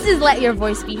This is Let Your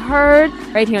Voice Be Heard,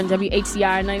 right here on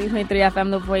WHCR 90.3 FM,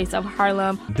 the voice of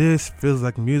Harlem. This feels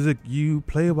like music you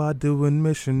play while doing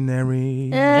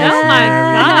missionary. Oh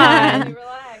my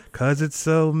God. Cause it's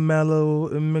so mellow,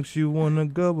 it makes you wanna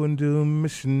go and do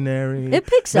missionary. It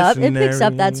picks up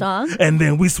that song. And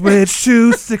then we switch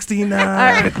to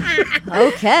 69.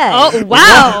 Okay. Oh,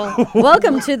 wow.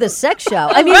 Welcome to the sex show.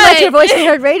 I mean, Let Your Voice Be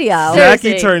Heard radio.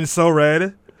 Jackie turned so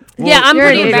red. Yeah, I'm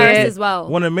pretty idiot. embarrassed as well.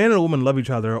 When a man and a woman love each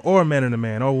other, or a man and a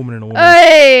man, or a woman and a woman,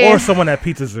 Hey. or someone at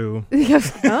Pizza Zoo.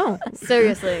 Oh.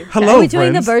 Seriously. Hello, Are we doing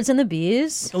the friends. birds and the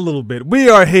bees? A little bit. We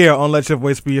are here on Let Your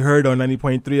Voice Be Heard on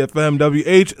 90.3 FM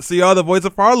WHCR, the voice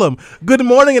of Harlem. Good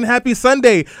morning and happy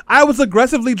Sunday. I was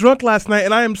aggressively drunk last night,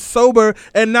 and I am sober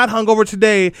and not hungover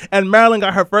today. And Marilyn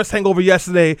got her first hangover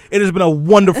yesterday. It has been a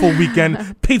wonderful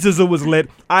weekend. Pizza Zoo was lit.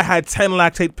 I had 10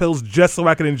 lactate pills just so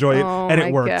I could enjoy it, and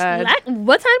it worked. God.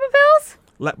 What type of pills?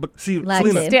 But see,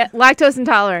 Lactate. Selena, Lactose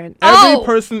intolerant. every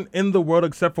person in the world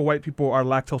except for white people are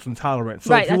lactose intolerant.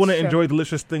 So Right, if you want to that's true. enjoy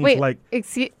delicious things Wait, like,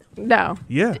 no.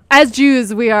 yeah, As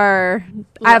Jews, we are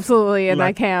absolutely in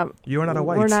that camp. you're not a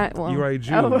white. We're not. Well, you are a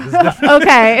Jew. oh. It's different.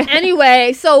 Okay.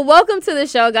 Anyway, so welcome to the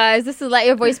show, guys. This is Let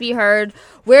Your Voice Be Heard,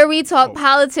 where we talk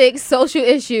politics, social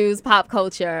issues, pop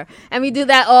culture. And we do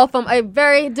that all from a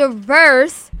very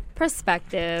diverse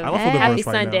perspective. I don't feel Happy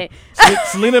diverse right Sunday. now.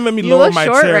 Selena made me You lower look my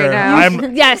short chair. right now.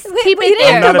 I'm, Yes, keep He it didn't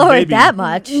there. not a lower it baby. that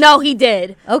much. No, he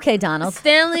did. Okay, Donald.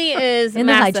 Stanley is In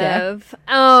the high chair.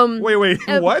 massive. wait,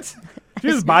 what? You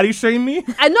just body shame me?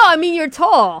 I know. I mean, you're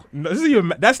tall. No,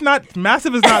 that's not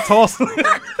massive. Is not tall.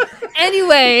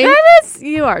 Anyway,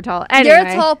 You are tall. Anyway. you're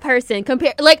a tall person.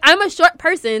 I'm a short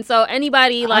person, so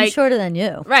anybody I'm shorter than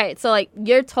you. right. So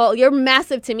you're tall. You're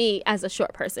massive to me as a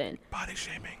short person. Body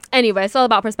shaming. Anyway, it's all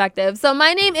about perspective. So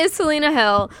my name is Selena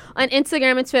Hill. On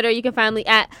Instagram and Twitter, you can find me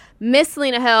at Miss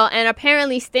Selena Hill. And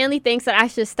apparently, Stanley thinks that I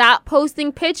should stop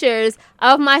posting pictures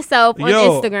of myself on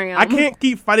Instagram. I can't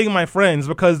keep fighting my friends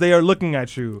because they are looking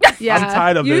at you. Yeah. I'm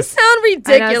tired of You this. sound I know,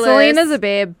 ridiculous. Selena's a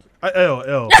babe.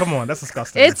 Ew. Come on, that's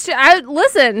disgusting.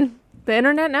 Listen, the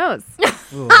internet knows.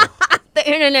 Ugh. The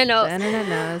internet knows. The internet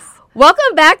knows.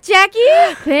 Welcome back, Jackie.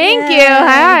 Thank Yay. you.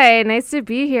 Hi. Nice to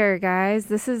be here, guys.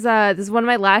 This is one of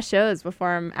my last shows before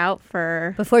I'm out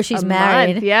for Before she's a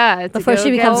married. month. Yeah. to Before go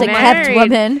she get becomes a kept married.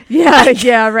 woman.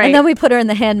 Yeah, right. And then we put her in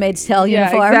the Handmaid's Tale yeah,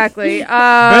 uniform. exactly.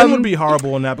 Ben would be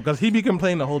horrible in that because he'd be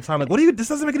complaining the whole time. Like, this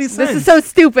doesn't make any sense. This is so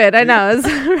stupid. I know.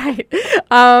 Right.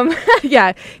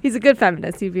 Yeah, he's a good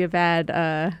feminist. He'd be a bad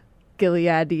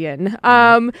Gileadian.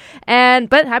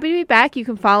 But happy to be back. You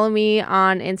can follow me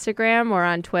on Instagram or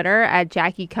on Twitter at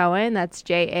Jackie Cohen. That's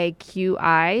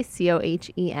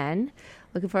JAQICOHEN.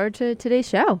 Looking forward to today's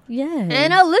show. Yeah.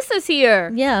 And Alyssa's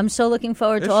here. Yeah, I'm so looking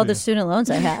forward Is to all she? the student loans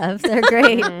I have. They're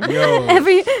great. Yo.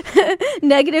 Every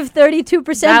negative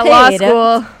 32% That paid. law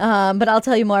school. But I'll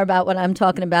tell you more about what I'm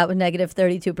talking about with negative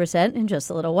 32% in just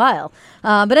a little while.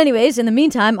 But anyways, in the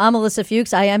meantime, I'm Alyssa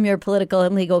Fuchs. I am your political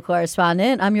and legal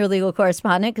correspondent. I'm your legal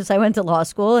correspondent because I went to law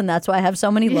school, and that's why I have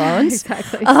so many loans.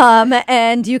 Exactly.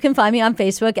 And you can find me on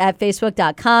Facebook at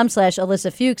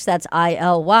facebook.com/Alyssa Fuchs. That's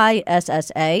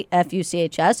ILYSSAFUCHS.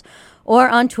 Or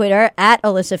on Twitter at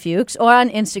Alyssa Fuchs, or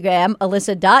on Instagram,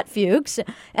 Alyssa.Fuchs.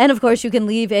 And of course, you can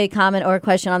leave a comment or a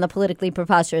question on the Politically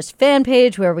Preposterous fan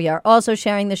page, where we are also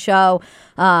sharing the show.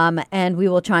 And we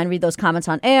will try and read those comments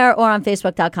on air, or on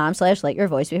Facebook.com/Let Your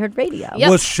Voice Be Heard radio. Yep.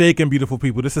 What's shaking, beautiful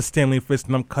people? This is Stanley Fritz,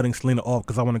 and I'm cutting Selena off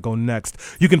because I want to go next.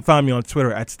 You can find me on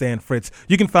Twitter at Stan Fritz.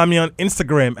 You can find me on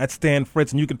Instagram at Stan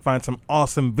Fritz, and you can find some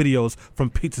awesome videos from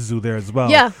Pizza Zoo there as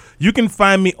well. Yeah. You can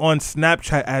find me on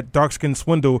Snapchat at Darkskin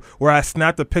Swindle, where I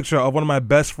snapped a picture of one of my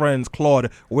best friends,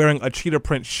 Claude, wearing a cheetah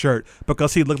print shirt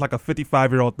because he looked like a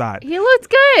 55-year-old thot. He looked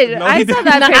good. No, I he saw didn't.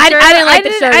 that No, picture. I didn't like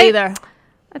the shirt either.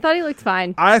 I thought he looked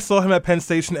fine. I saw him at Penn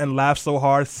Station and laughed so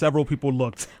hard, several people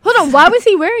looked. Hold on. Why was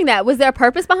he wearing that? Was there a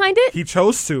purpose behind it? He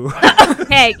chose to.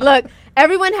 Hey, look.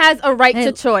 Everyone has a right Hey,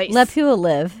 to choice. Let people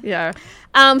live. Yeah.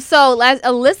 So as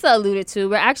Alyssa alluded to,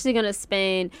 we're actually going to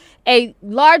spend a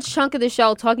large chunk of the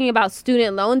show talking about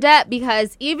student loan debt,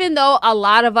 because even though a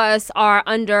lot of us are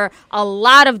under a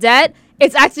lot of debt,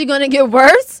 it's actually going to get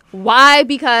worse. Why?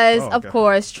 Because, of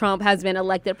course, Trump has been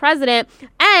elected president,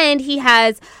 and he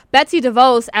has Betsy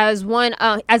DeVos as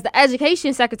as the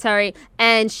education secretary,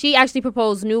 and she actually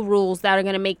proposed new rules that are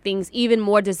going to make things even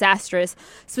more disastrous,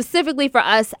 specifically for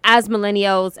us as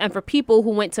millennials and for people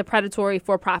who went to predatory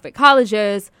for-profit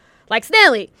colleges like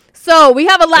Stanley. So we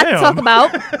have a lot to talk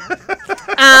about.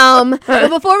 But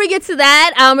before we get to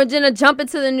that, we're going to jump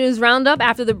into the news roundup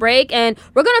after the break, and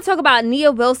we're going to talk about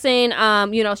Nia Wilson.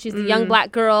 She's the young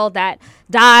black girl that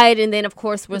died and then, of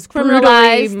course, was Brutally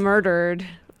criminalized. murdered.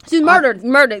 She's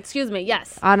murdered, excuse me,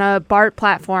 yes. On a BART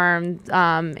platform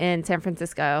in San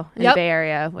Francisco, in the Bay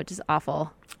Area, which is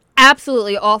awful.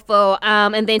 Absolutely awful.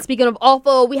 And then speaking of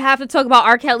awful, we have to talk about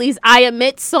R. Kelly's I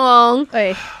Admit song.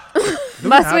 Wait.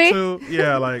 Must we?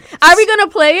 Yeah, like. Are we going to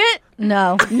play it?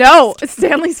 No. No, it's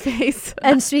Stanley's face.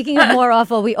 And speaking of more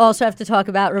awful, we also have to talk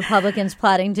about Republicans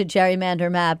plotting to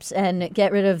gerrymander maps and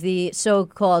get rid of the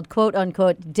so-called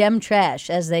quote-unquote Dem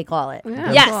trash, as they call it.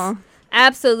 Yeah, yes. cool.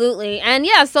 Absolutely. And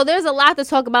yeah, so there's a lot to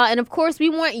talk about. And of course, we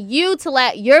want you to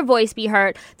let your voice be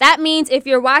heard. That means if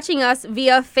you're watching us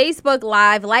via Facebook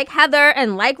Live, like Heather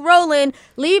and like Roland,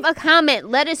 leave a comment.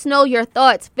 Let us know your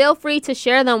thoughts. Feel free to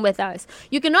share them with us.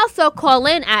 You can also call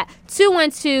in at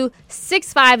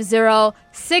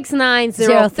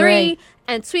 212-650-6903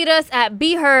 and tweet us at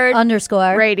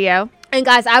 _radio. And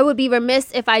guys, I would be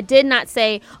remiss if I did not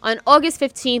say on August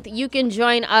 15th, you can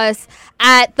join us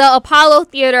at the Apollo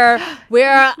Theater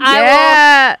where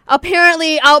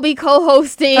I'll be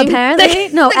co-hosting. Apparently?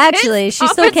 No, actually, she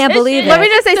still can't believe it. Let me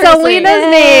just say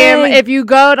Selena's name. If you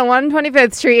go to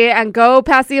 125th Street and go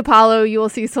past the Apollo, you will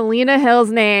see Selena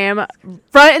Hill's name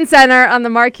front and center on the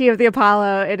marquee of the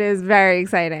Apollo. It is very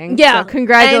exciting. Yeah. So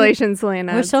congratulations,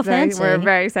 Selena. We're so fancy. We're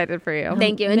very excited for you.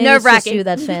 Thank you. Maybe Nerve-wracking. it's just you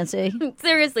that's fancy.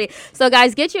 Seriously. So,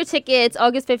 guys, get your tickets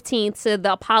August 15th to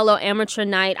the Apollo Amateur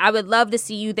Night. I would love to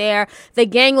see you there. The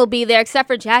gang will be there, except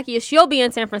for Jackie. She'll be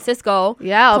in San Francisco.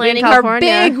 Yeah, I'll planning be in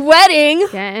California. her big wedding.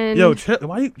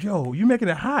 Yo, you making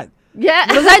it hot?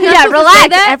 Yeah, relax.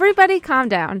 That? Everybody calm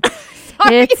down.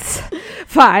 It's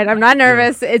fine. I'm not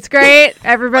nervous. It's great.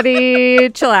 Everybody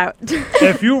chill out.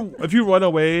 If you run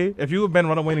away, if you have been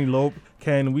run away and elope,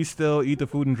 can we still eat the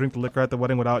food and drink the liquor at the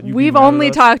wedding without you? We've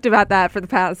only talked about that for the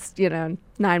past, 9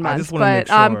 months.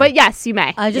 But yes, you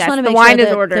may. I just want to make sure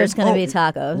that there's going to be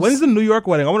tacos. When's the New York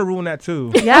wedding? I want to ruin that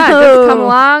too. Yeah, just come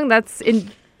along. That's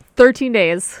in 13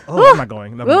 days. Oh, I'm not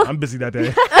going. No, I'm busy that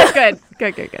day. Good.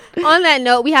 On that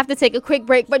note, we have to take a quick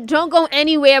break, but don't go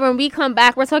anywhere. When we come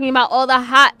back, we're talking about all the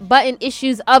hot button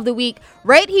issues of the week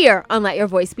right here on Let Your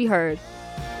Voice Be Heard.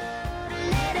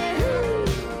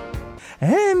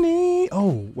 Annie.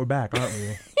 Oh, we're back, aren't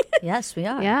we? Yes, we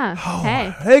are. Yeah.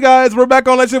 Hey guys, we're back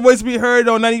on Let Your Voice Be Heard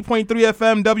on 90.3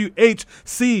 FM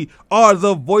WHCR,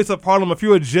 the voice of Harlem. If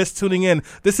you are just tuning in,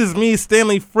 this is me,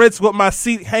 Stanley Fritz, with my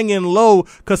seat hanging low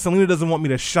because Selena doesn't want me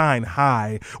to shine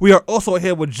high. We are also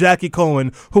here with Jackie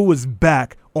Cohen, who is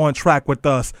back on track with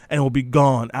us and will be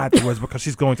gone afterwards because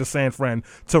she's going to San Fran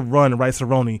to run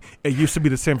Rice-A-Roni. It used to be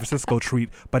the San Francisco treat,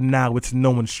 but now it's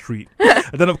no one's street.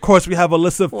 And then, of course, we have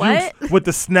Alyssa Fuchs with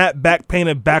the snapback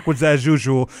painted backwards as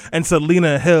usual, and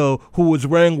Selena Hill, who is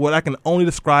wearing what I can only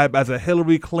describe as a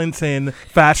Hillary Clinton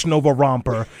Fashion Nova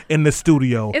romper in the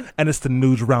studio, and it's the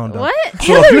news roundup. What?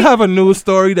 So if you have a news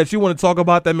story that you want to talk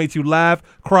about that makes you laugh,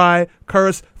 cry,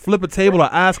 curse, flip a table, or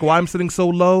ask why I'm sitting so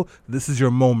low, this is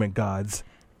your moment, gods.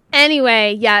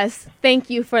 Anyway, yes, thank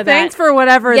you for that. Thanks for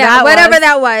whatever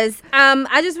that was.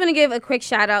 I just want to give a quick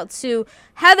shout out to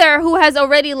Heather, who has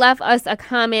already left us a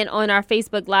comment on our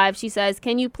Facebook Live. She says,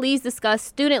 can you please discuss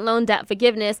student loan debt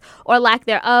forgiveness or lack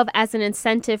thereof as an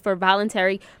incentive for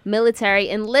voluntary military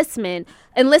enlistment?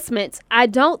 I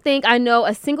don't think I know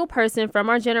a single person from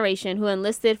our generation who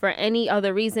enlisted for any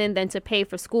other reason than to pay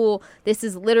for school. This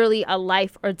is literally a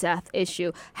life or death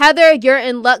issue. Heather, you're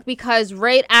in luck because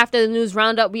right after the news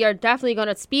roundup, we are definitely going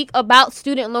to speak about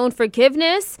student loan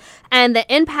forgiveness and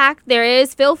the impact there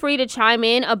is. Feel free to chime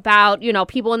in about,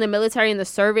 people in the military and the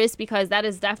service, because that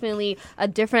is definitely a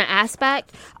different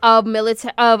aspect of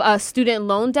student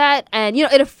loan debt. And,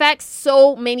 it affects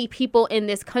so many people in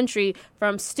this country,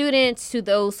 from students to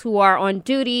those who are on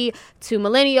duty to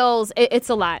millennials. It's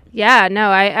a lot. Yeah,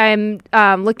 no, I'm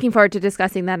looking forward to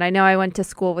discussing that. I know I went to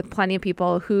school with plenty of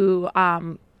people who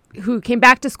came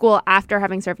back to school after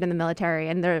having served in the military.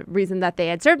 And the reason that they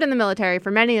had served in the military for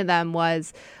many of them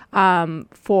was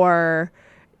for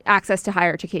access to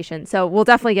higher education. So we'll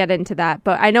definitely get into that.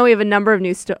 But I know we have a number of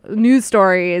news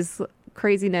stories,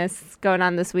 craziness going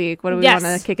on this week. What do we want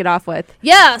to kick it off with?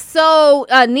 Yeah, so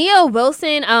Nia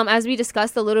Wilson, as we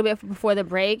discussed a little bit before the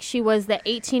break, she was the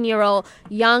 18-year-old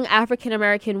young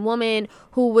African-American woman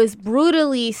who was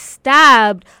brutally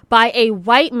stabbed by a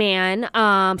white man.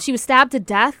 She was stabbed to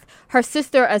death. Her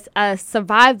sister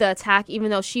survived the attack,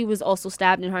 even though she was also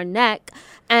stabbed in her neck.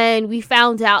 And we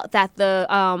found out that the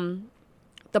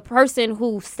the person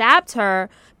who stabbed her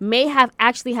may have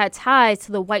actually had ties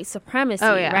to the white supremacy,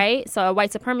 right? So a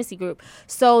white supremacy group.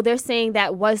 So they're saying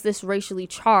that was this racially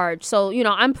charged. So,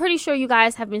 I'm pretty sure you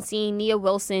guys have been seeing Nia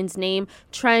Wilson's name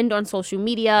trend on social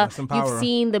media. You've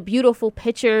seen the beautiful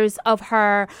pictures of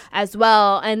her as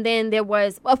well. And then there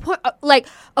was,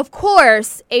 of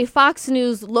course, a Fox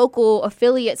News local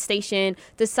affiliate station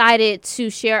decided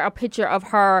to share a picture of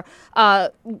her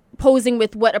posing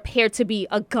with what appeared to be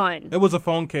a gun. It was a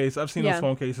phone case. I've seen those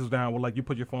phone cases now where you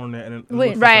put your phone in there and it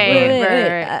wait, looks like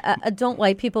a gun. Don't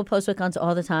white people pose with guns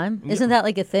all the time? Isn't that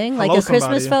like a thing? Hello, like a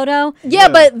Christmas photo? Yeah,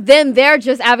 but then they're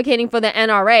just advocating for the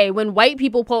NRA. When black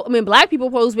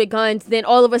people pose with guns, then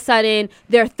all of a sudden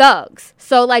they're thugs.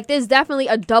 So there's definitely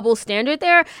a double standard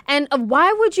there. And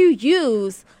why would you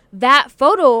use that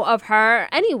photo of her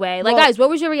anyway? Guys, what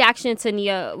was your reaction to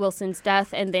Nia Wilson's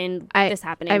death and then this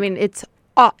happening? I mean, it's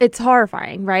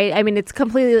horrifying, right? I mean, it's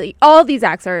completely, all these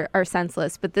acts are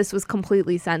senseless, but this was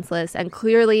completely senseless and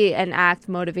clearly an act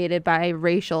motivated by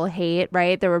racial hate,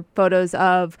 right? There were photos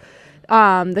of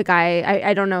the guy,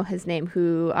 I don't know his name,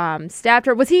 who stabbed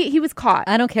her. He was caught.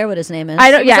 I don't care what his name is.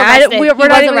 We're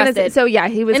not even arrested. So yeah,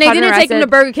 he was. And they didn't take him to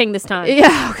Burger King this time.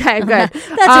 Yeah, okay, good.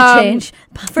 That's a change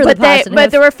for the positive.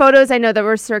 But there were photos I know that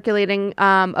were circulating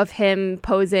of him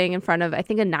posing in front of, I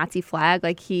think, a Nazi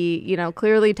flag. He,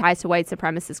 clearly ties to white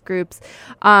supremacist groups,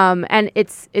 and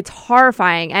it's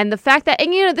horrifying. And the fact that,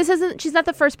 she's not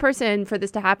the first person for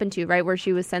this to happen to, right? Where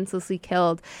she was senselessly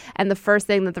killed, and the first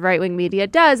thing that the right wing media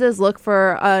does is look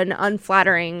for an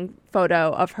unflattering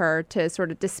photo of her to sort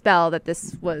of dispel that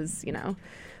this was,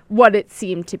 what it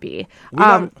seemed to be.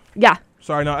 Yeah.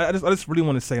 Sorry, no, I just really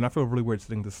want to say, and I feel really weird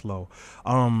sitting this slow.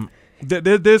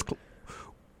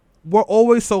 We're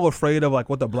always so afraid of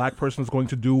what the black person is going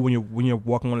to do when you're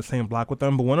walking on the same block with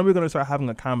them. But when are we going to start having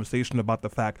a conversation about the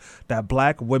fact that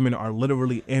black women are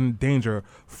literally in danger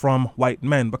from white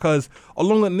men? Because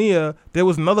along with Nia, there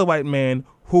was another white man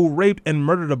who raped and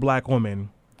murdered a black woman.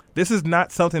 This is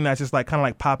not something that's just kind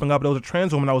of popping up. There was a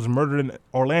trans woman that was murdered in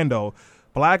Orlando.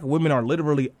 Black women are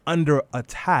literally under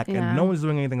attack, and no one's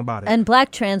doing anything about it. And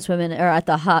black trans women are at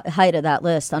the height of that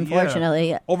list, unfortunately.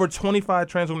 Yeah. Over 25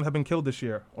 trans women have been killed this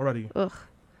year already. Ugh.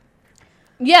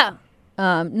 Yeah.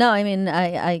 No, I mean,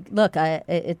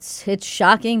 it's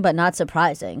shocking but not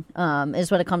surprising,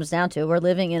 is what it comes down to. We're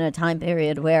living in a time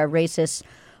period where racists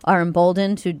are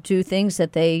emboldened to do things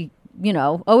that they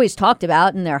always talked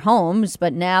about in their homes,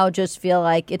 but now just feel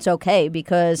like it's okay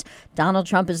because Donald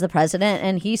Trump is the president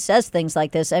and he says things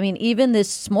like this. I mean, even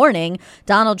this morning,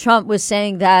 Donald Trump was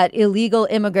saying that illegal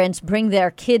immigrants bring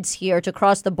their kids here to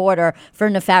cross the border for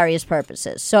nefarious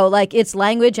purposes. So it's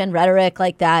language and rhetoric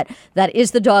like that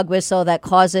is the dog whistle that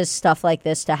causes stuff like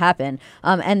this to happen.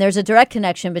 And there's a direct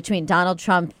connection between Donald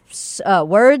Trump's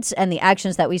words and the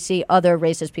actions that we see other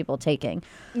racist people taking.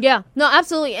 Yeah, no,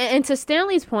 absolutely. And to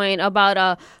Stanley's point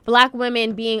about black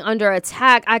women being under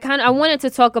attack, I wanted to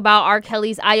talk about R.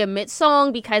 Kelly's I Admit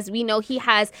song because we know he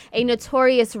has a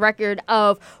notorious record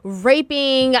of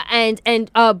raping and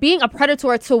being a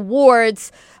predator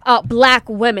towards black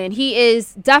women. He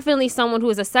is definitely someone who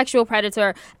is a sexual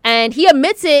predator, and he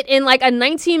admits it in a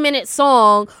 19-minute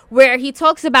song where he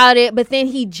talks about it, but then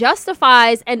he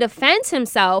justifies and defends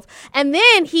himself, and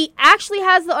then he actually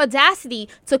has the audacity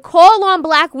to call on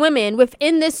black women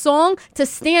within this song to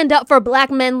stand up for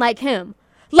black men like him.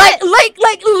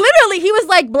 Literally, he was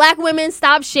like, black women,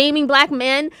 stop shaming black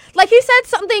men. He said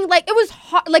something it was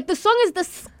hard. The song is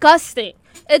disgusting.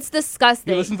 It's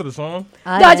disgusting. You listen to the song?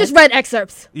 No, I just read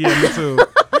excerpts. Yeah, me too.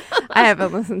 I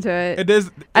haven't listened to it.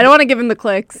 I don't want to give him the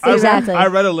clicks. Exactly. I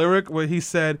read a lyric where he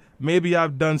said, maybe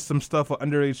I've done some stuff for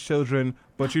underage children,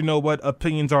 but you know what?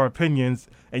 Opinions are opinions,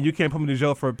 and you can't put me to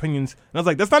jail for opinions. And I was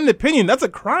like, that's not an opinion. That's a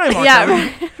crime.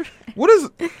 Yeah. What is...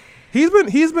 He's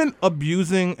been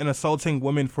abusing and assaulting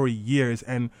women for years,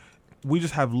 and we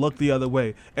just have looked the other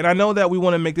way. And I know that we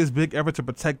want to make this big effort to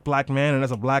protect black men, and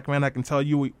as a black man, I can tell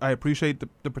you I appreciate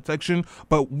the protection,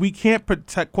 but we can't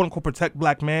protect, quote unquote, protect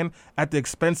black men at the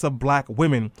expense of black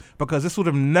women, because this would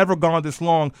have never gone this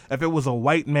long if it was a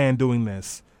white man doing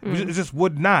this. It just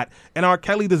would not. And R.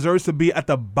 Kelly deserves to be at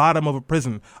the bottom of a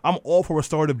prison. I'm all for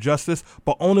restorative justice,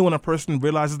 but only when a person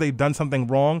realizes they've done something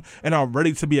wrong and are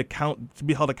ready to be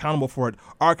held accountable for it.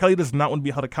 R. Kelly does not want to be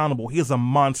held accountable. He is a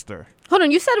monster. Hold on,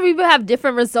 you said we would have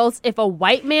different results if a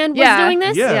white man was doing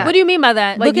this? Yeah. What do you mean by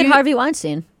that? Look at Harvey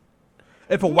Weinstein.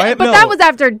 If a white that was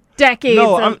after decades.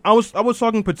 No, I was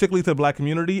talking particularly to the black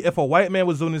community. If a white man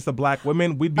was doing this to black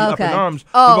women, we'd be up in arms.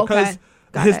 Oh, because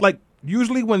okay.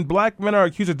 usually when black men are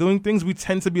accused of doing things, we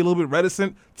tend to be a little bit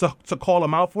reticent to call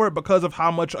them out for it because of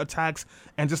how much attacks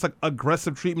and just like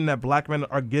aggressive treatment that black men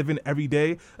are given every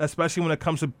day, especially when it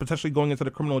comes to potentially going into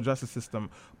the criminal justice system.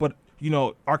 But,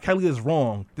 R. Kelly is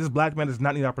wrong. This black man does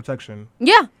not need our protection.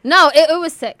 Yeah. No, it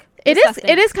was sick. It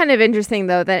Disgusting. is kind of interesting,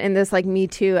 though, that in this, like, Me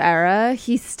Too era,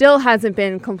 he still hasn't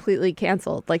been completely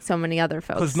canceled like so many other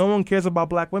folks. Because no one cares about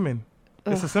black women.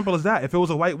 It's as simple as that. If it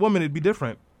was a white woman, it'd be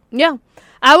different. Yeah,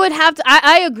 I would have to.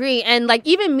 I agree. And like,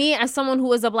 even me as someone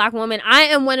who is a black woman, I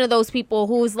am one of those people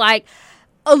who's like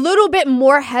a little bit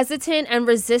more hesitant and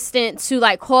resistant to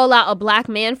like call out a black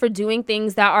man for doing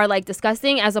things that are like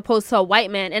disgusting as opposed to a white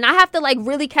man. And I have to like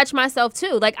really catch myself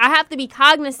too. Like, I have to be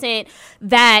cognizant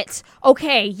that,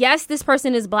 okay, yes, this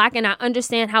person is black and I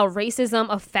understand how racism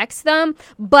affects them,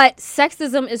 but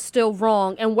sexism is still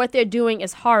wrong and what they're doing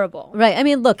is horrible. Right. I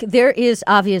mean, look, there is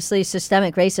obviously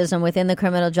systemic racism within the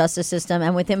criminal justice system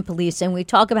and within police, and we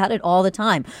talk about it all the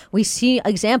time. We see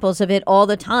examples of it all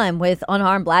the time with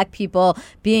unarmed black people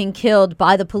being killed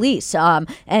by the police,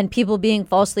 and people being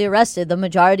falsely arrested, the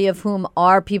majority of whom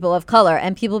are people of color,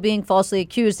 and people being falsely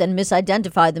accused and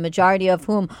misidentified, the majority of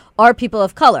whom are people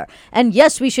of color. And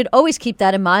yes, we should always keep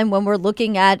that in mind when we're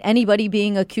looking at anybody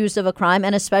being accused of a crime,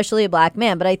 and especially a black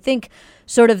man. But I think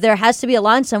sort of there has to be a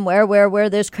line somewhere where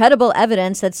there's credible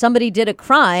evidence that somebody did a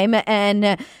crime,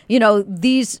 and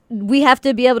we have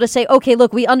to be able to say, okay,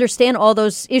 look, we understand all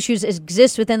those issues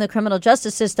exist within the criminal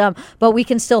justice system, but we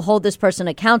can still hold this person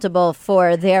accountable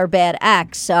for their bad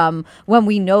acts when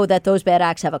we know that those bad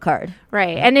acts have occurred.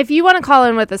 Right. And if you want to call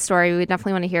in with a story, we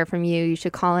definitely want to hear from you. You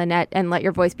should call in and let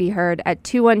your voice be heard at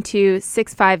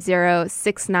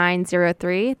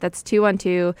 212-650-6903. That's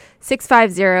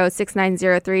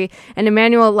 212-650-6903. And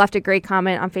Emmanuel left a great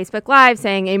comment on Facebook Live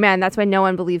saying, amen, that's why no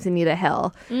one believes Anita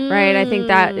Hill. Right? I think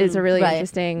that is a really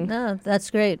interesting No,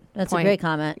 that's great. That's point. A great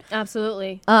comment.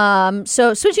 Absolutely.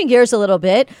 So switching gears a little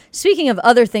bit, speaking of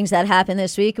other things that happened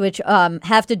this week, which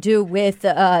have to do with,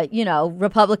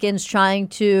 Republicans trying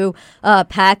to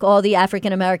pack all the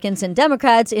African Americans and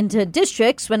Democrats into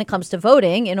districts when it comes to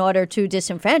voting in order to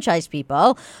disenfranchise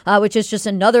people, which is just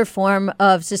another form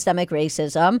of systemic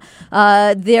racism.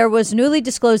 There was newly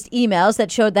disclosed emails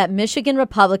that showed that Michigan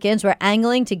Republicans were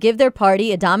angling to give their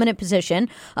party a dominant position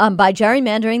by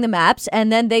gerrymandering the maps,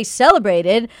 and then they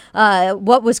celebrated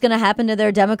what was going to happen to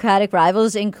their Democratic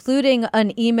rivals, including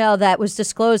an email that was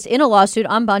disclosed in a lawsuit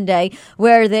on Monday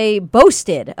where they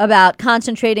boasted about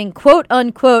concentrating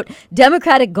quote-unquote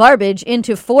Democratic garbage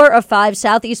into 4 of 5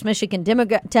 Southeast Michigan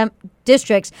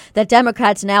districts that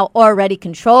Democrats now already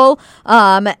control.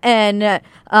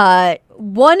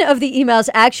 One of the emails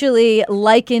actually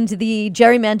likened the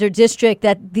gerrymander district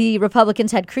that the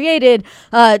Republicans had created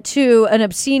to an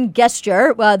obscene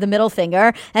gesture, the middle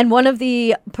finger. And one of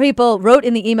the people wrote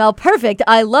in the email, "Perfect.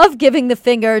 I love giving the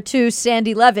finger to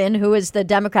Sandy Levin, who is the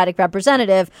Democratic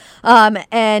representative."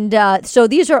 So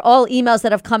these are all emails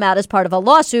that have come out as part of a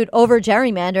lawsuit over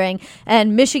gerrymandering.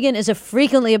 And Michigan is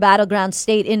frequently a battleground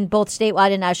state in both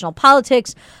statewide and national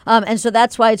politics. And so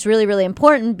that's why it's really, really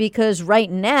important, because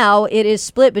right now it is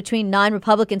split between 9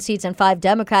 Republican seats and 5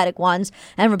 Democratic ones,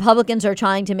 and Republicans are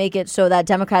trying to make it so that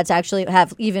Democrats actually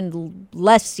have even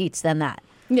less seats than that.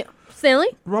 Yeah. Stanley?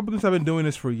 Republicans have been doing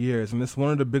this for years, and it's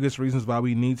one of the biggest reasons why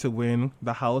we need to win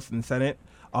the House and Senate.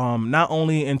 Not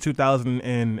only in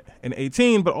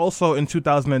 2018, but also in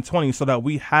 2020, so that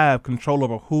we have control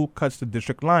over who cuts the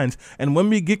district lines. And when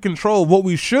we get control, what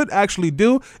we should actually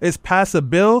do is pass a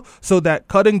bill so that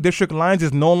cutting district lines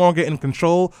is no longer in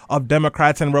control of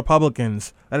Democrats and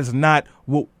Republicans. That is not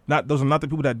those are not the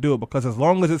people that do it, because as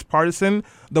long as it's partisan,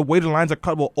 the way the lines are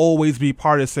cut will always be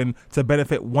partisan to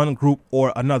benefit one group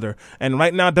or another. And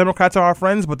right now, Democrats are our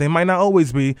friends, but they might not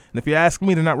always be. And if you ask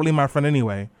me, they're not really my friend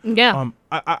anyway. Yeah.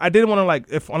 I didn't want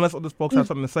to, unless other folks have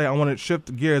something to say, I want to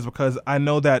shift gears, because I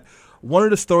know that one of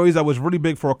the stories that was really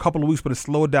big for a couple of weeks, but it's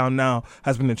slowed down now,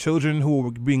 has been the children who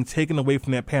were being taken away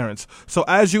from their parents. So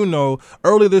as you know,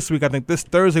 earlier this week, I think this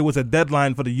Thursday was a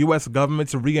deadline for the U.S. government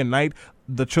to reunite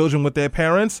the children with their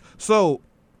parents. So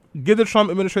give the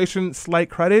Trump administration slight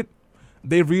credit.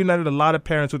 They've reunited a lot of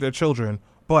parents with their children.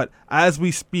 But as we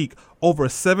speak, over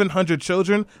 700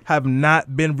 children have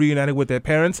not been reunited with their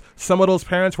parents. Some of those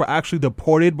parents were actually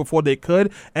deported before they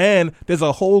could. And there's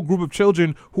a whole group of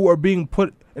children who are being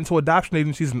put into adoption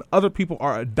agencies, and other people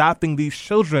are adopting these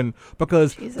children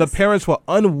because the parents were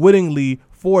unwittingly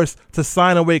forced to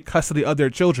sign away custody of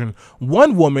their children.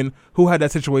 One woman who had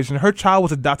that situation, her child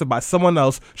was adopted by someone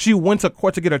else. She went to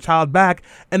court to get her child back,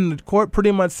 and the court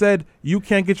pretty much said, you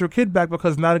can't get your kid back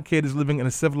because now the kid is living in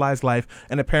a civilized life,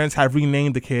 and the parents have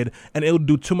renamed the kid, and it would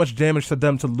do too much damage to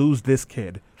them to lose this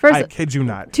kid. I kid you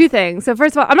not. Two things. So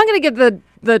first of all, I'm not going to give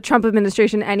the Trump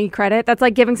administration any credit. That's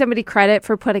like giving somebody credit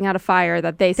for putting out a fire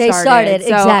that they started. So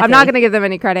exactly. I'm not going to give them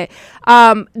any credit.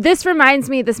 This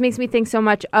makes me think so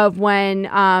much of when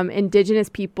indigenous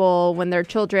people, when their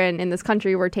children in this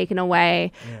country were taken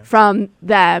away from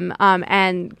them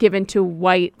and given to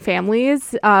white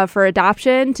families for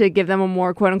adoption to give them a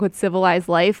more quote unquote civilized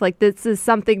life. Like, this is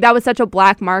something that was such a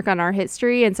black mark on our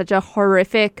history and such a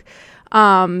horrific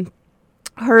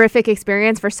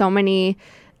experience for so many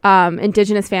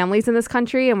indigenous families in this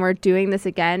country, and we're doing this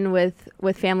again with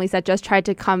families that just tried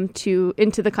to come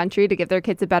into the country to give their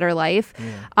kids a better life.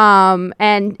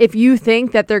 And if you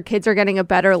think that their kids are getting a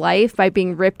better life by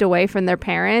being ripped away from their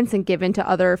parents and given to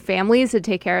other families to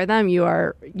take care of them, you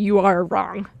are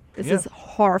wrong. This is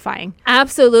horrifying.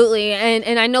 Absolutely.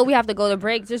 And I know we have to go to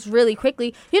break just really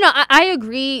quickly. I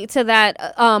agree to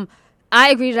that. I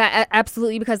agree to that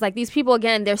absolutely, because like these people,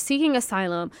 again, they're seeking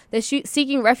asylum, they're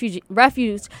seeking refuge,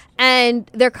 and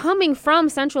they're coming from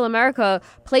Central America,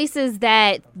 places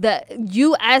that the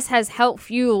U.S. has helped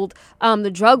fueled the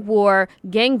drug war,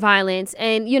 gang violence,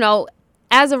 and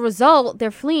as a result, they're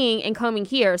fleeing and coming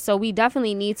here. So we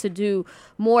definitely need to do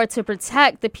more to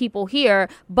protect the people here.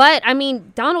 But, I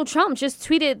mean, Donald Trump just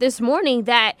tweeted this morning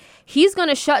that he's going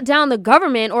to shut down the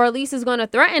government, or at least is going to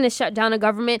threaten to shut down the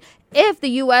government if the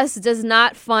U.S. does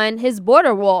not fund his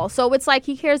border wall. So it's like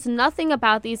he cares nothing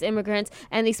about these immigrants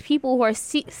and these people who are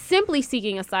simply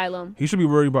seeking asylum. He should be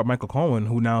worried about Michael Cohen,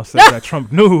 who now says that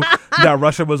Trump knew that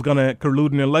Russia was going to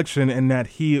collude an election and that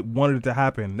he wanted it to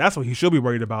happen. That's what he should be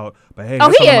worried about. But hey,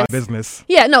 that's none of my business.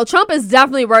 Yeah, no, Trump is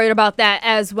definitely worried about that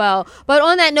as well. But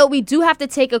on that note, we do have to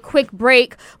take a quick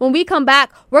break. When we come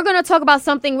back, we're going to talk about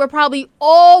something we're probably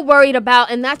all worried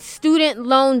about, and that's student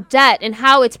loan debt and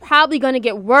how it's probably going to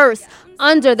get worse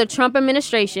under the Trump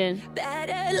administration.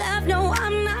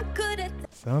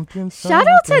 Shout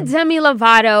out to Demi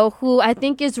Lovato, who I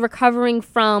think is recovering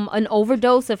from an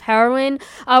overdose of heroin.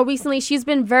 Recently, she's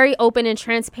been very open and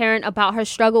transparent about her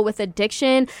struggle with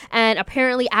addiction. And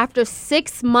apparently, after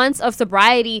 6 months of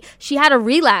sobriety, she had a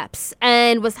relapse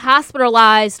and was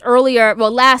hospitalized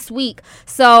last week.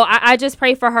 So I just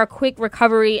pray for her quick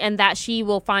recovery and that she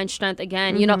will find strength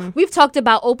again. Mm-hmm. We've talked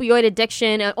about opioid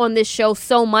addiction on this show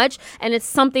so much, and it's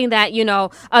something that you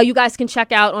guys can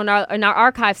check out in our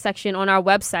archive section on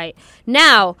our website.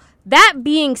 Now, that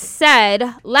being said,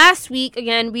 last week,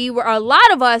 again, a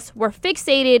lot of us were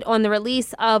fixated on the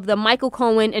release of the Michael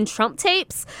Cohen and Trump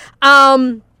tapes.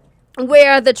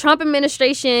 Where the Trump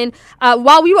administration,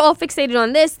 while we were all fixated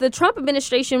on this, the Trump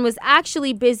administration was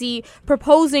actually busy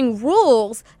proposing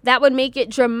rules that would make it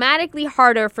dramatically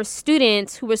harder for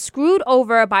students who were screwed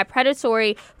over by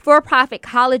predatory for-profit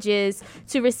colleges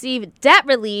to receive debt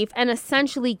relief and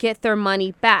essentially get their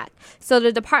money back. So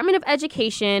the Department of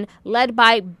Education, led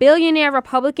by billionaire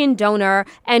Republican donor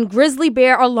and grizzly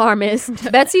bear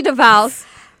alarmist Betsy DeVos,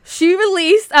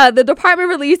 the department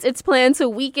released its plan to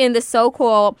weaken the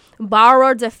so-called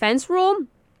borrower defense rule,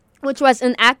 which was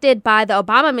enacted by the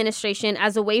Obama administration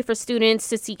as a way for students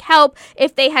to seek help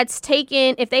if they had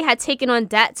taken on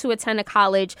debt to attend a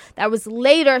college that was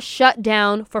later shut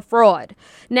down for fraud.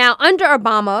 Now, under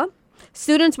Obama,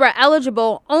 students were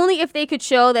eligible only if they could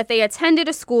show that they attended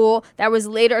a school that was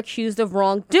later accused of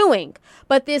wrongdoing.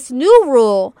 But this new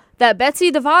rule that Betsy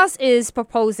DeVos is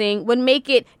proposing would make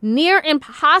it near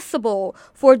impossible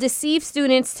for deceived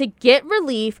students to get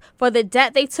relief for the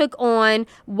debt they took on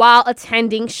while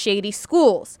attending shady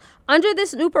schools. Under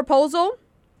this new proposal,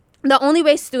 the only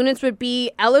way students would be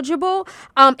eligible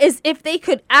is if they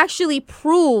could actually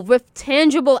prove with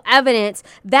tangible evidence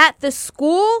that the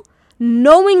school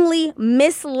knowingly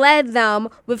misled them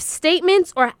with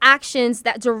statements or actions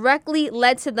that directly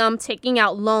led to them taking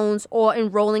out loans or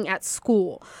enrolling at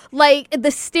school. Like, the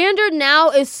standard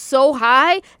now is so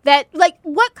high that, like,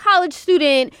 what college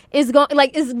student is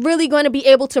really going to be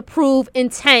able to prove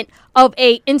intent of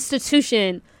a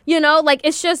institution?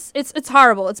 It's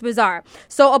horrible. It's bizarre.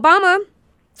 So Obama's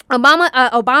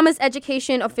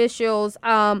education officials,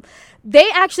 they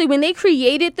actually, when they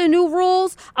created the new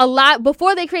rules, a lot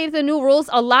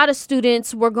of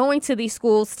students were going to these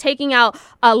schools, taking out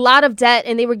a lot of debt,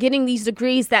 and they were getting these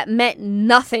degrees that meant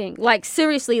nothing. Like,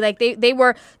 seriously, like they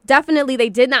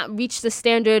did not reach the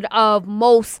standard of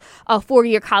most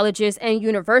 4-year colleges and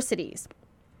universities.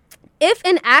 if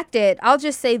enacted, I'll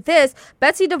just say this,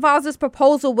 Betsy DeVos's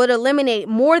proposal would eliminate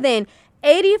more than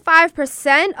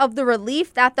 85% of the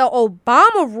relief that the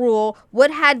Obama rule would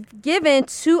have given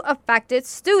to affected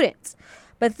students.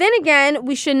 But then again,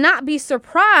 we should not be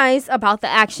surprised about the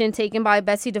action taken by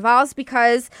Betsy DeVos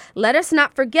because let us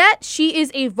not forget, she is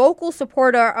a vocal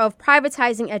supporter of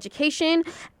privatizing education.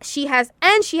 She has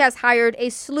hired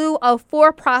a slew of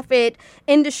for-profit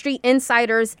industry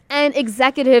insiders and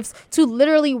executives to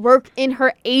literally work in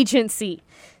her agency.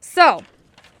 So,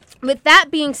 with that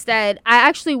being said, I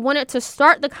actually wanted to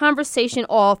start the conversation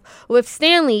off with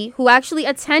Stanley, who actually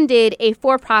attended a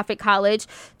for-profit college,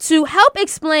 to help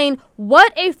explain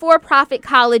what a for-profit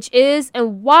college is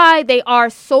and why they are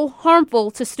so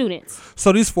harmful to students.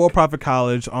 So these for-profit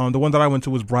college, the one that I went to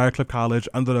was Briarcliff College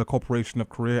under the Corporation of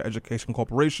Career Education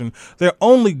Corporation. Their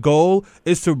only goal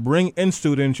is to bring in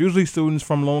students, usually students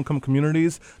from low-income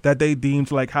communities that they deem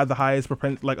to have the highest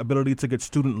ability to get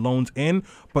student loans in,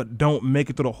 but don't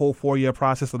make it through the whole 4-year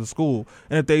process of the school.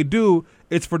 And if they do,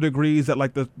 it's for degrees that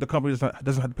the company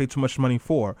doesn't have to pay too much money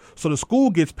for. So the school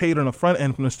gets paid on the front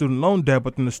end from the student loan debt,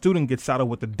 but then the student gets saddled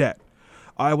with the debt.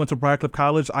 I went to Briarcliff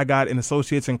College. I got an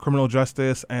associate's in criminal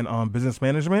justice and business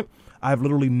management. I've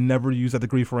literally never used that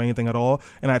degree for anything at all,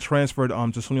 and I transferred to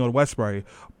SUNY Old Westbury.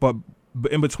 But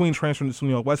in between transferring to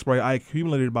SUNY Old Westbury, I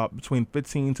accumulated about between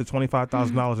 $15,000 to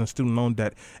 $25,000 in student loan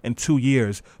debt in 2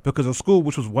 years because a school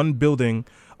which was one building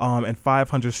and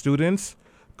 500 students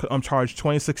charged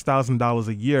 $26,000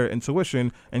 a year in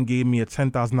tuition and gave me a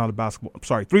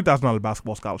 $3,000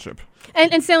 basketball scholarship.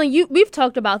 And Stanley, we've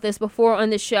talked about this before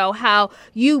on the show, how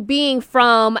you being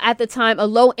from, at the time, a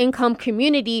low-income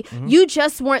community, you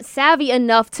just weren't savvy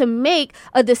enough to make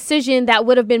a decision that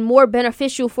would have been more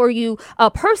beneficial for you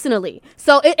personally.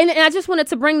 So, and I just wanted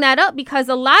to bring that up because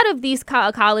a lot of these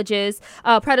colleges,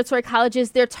 predatory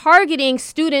colleges, they're targeting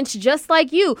students just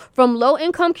like you from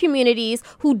low-income communities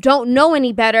who don't know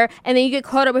any better, and then you get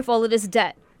caught up with all of this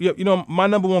debt. Yeah, my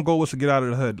number one goal was to get out of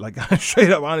the hood.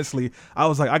 Straight up, honestly, I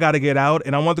was like, I got to get out,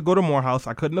 and I wanted to go to Morehouse.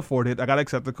 I couldn't afford it. I got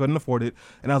accepted, couldn't afford it,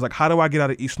 and I was like, how do I get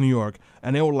out of East New York?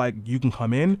 And they were like, you can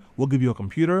come in. We'll give you a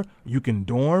computer. You can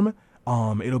dorm.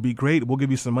 It'll be great. We'll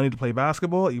give you some money to play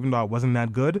basketball, even though I wasn't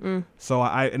that good. So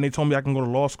and they told me I can go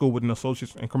to law school with an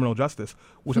associate's in criminal justice,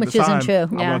 which at the time isn't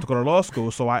true. I wanted to go to law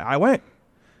school. So I went.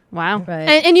 Wow. Right.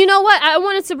 And you know what? I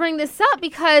wanted to bring this up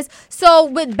because, so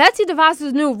with Betsy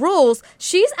DeVos's new rules,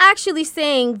 she's actually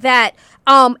saying that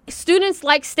students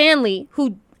like Stanley,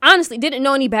 who honestly didn't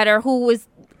know any better, who was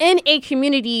in a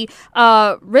community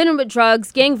ridden with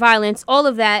drugs, gang violence, all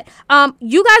of that,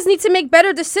 you guys need to make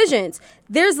better decisions.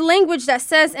 There's language that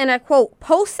says, and I quote,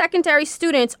 post-secondary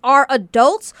students are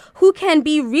adults who can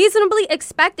be reasonably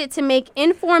expected to make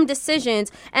informed decisions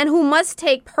and who must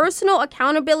take personal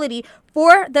accountability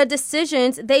for the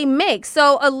decisions they make.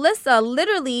 So, Alyssa,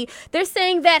 literally, they're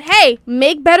saying that, hey,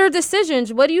 make better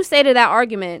decisions. What do you say to that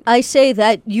argument? I say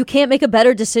that you can't make a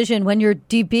better decision when you're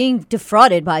being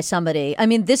defrauded by somebody. I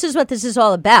mean, this is what this is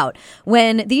all about.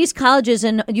 When these colleges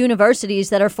and universities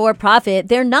that are for profit,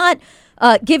 they're not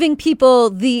giving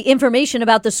people the information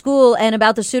about the school and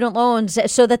about the student loans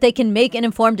so that they can make an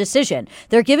informed decision.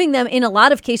 They're giving them, in a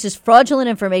lot of cases, fraudulent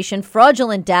information,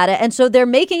 fraudulent data, and so they're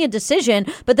making a decision,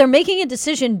 but they're making a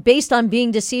decision based on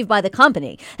being deceived by the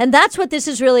company. And that's what this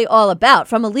is really all about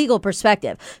from a legal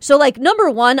perspective. So, number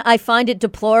one, I find it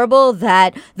deplorable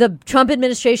that the Trump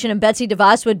administration and Betsy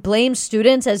DeVos would blame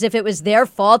students as if it was their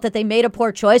fault that they made a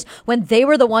poor choice when they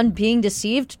were the one being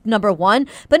deceived, number one.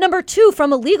 But number two,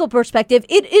 from a legal perspective,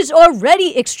 it is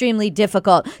already extremely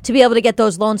difficult to be able to get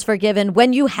those loans forgiven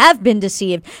when you have been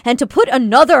deceived. And to put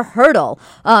another hurdle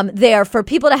there for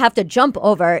people to have to jump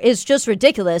over is just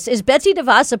ridiculous. Is Betsy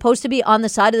DeVos supposed to be on the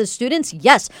side of the students?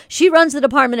 Yes, she runs the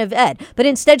Department of Ed, but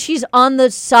instead she's on the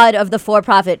side of the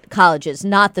for-profit colleges,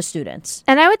 not the students.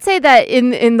 And I would say that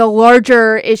in the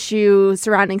larger issue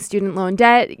surrounding student loan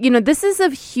debt, this is a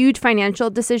huge financial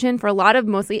decision for a lot of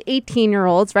mostly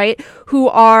 18-year-olds, right, who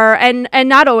are, and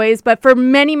not always, but for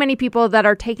many, many people that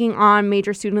are taking on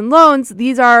major student loans,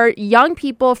 these are young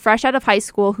people fresh out of high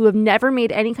school who have never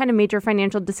made any kind of major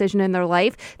financial decision in their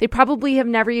life. They probably have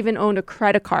never even owned a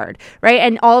credit card, right?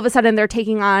 And all of a sudden they're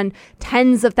taking on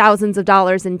tens of thousands of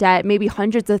dollars in debt, maybe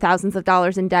hundreds of thousands of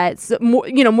dollars in debt, so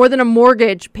more than a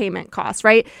mortgage payment cost,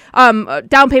 right?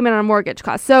 Down payment on a mortgage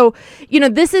cost. So,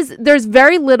 there's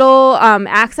very little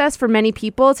access for many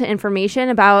people to information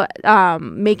about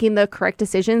making the correct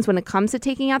decisions when it comes to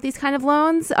taking out these kind of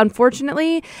loans,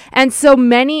 unfortunately. And so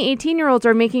many 18-year-olds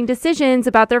are making decisions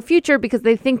about their future because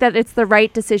they think that it's the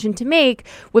right decision to make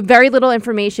with very little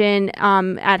information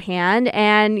at hand.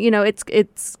 And,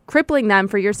 it's crippling them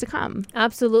for years to come.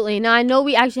 Absolutely. Now, I know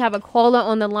we actually have a caller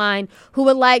on the line who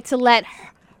would like to let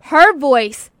her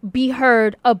voice be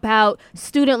heard about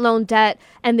student loan debt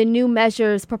and the new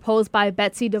measures proposed by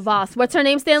Betsy DeVos. What's her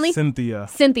name, Stanley?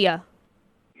 Cynthia.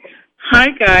 Hi,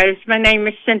 guys. My name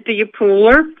is Cynthia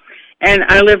Pooler, and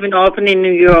I live in Albany,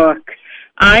 New York.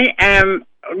 I am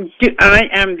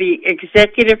the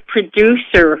executive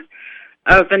producer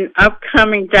of an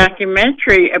upcoming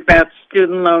documentary about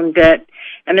student loan debt,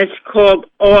 and it's called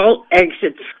All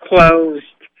Exits Closed.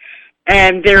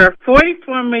 And there are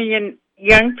 44 million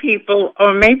young people,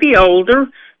 or maybe older,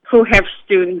 who have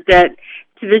student debt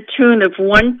to the tune of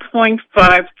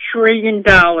 $1.5 trillion.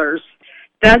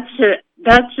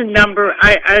 That's a number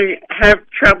I have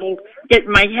trouble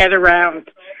getting my head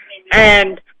around.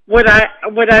 And what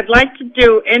I'd like to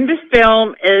do in the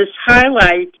film is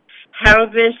highlight how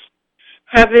this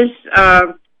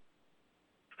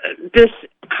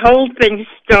whole thing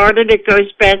started. It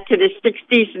goes back to the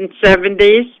 60s and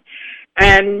 70s.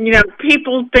 And,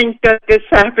 people think that this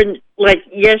happened like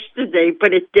yesterday,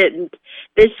 but it didn't.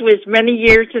 This was many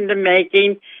years in the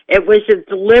making. It was a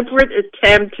deliberate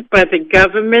attempt by the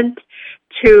government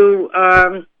to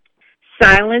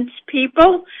silence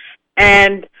people.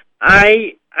 And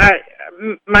my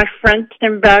friend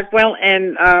Tim Bagwell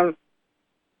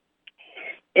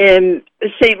in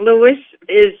St. Louis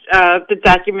is the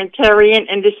documentarian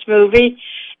in this movie.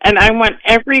 And I want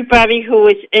everybody who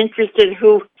is interested,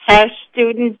 who has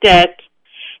student debt,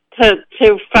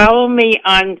 to follow me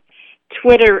on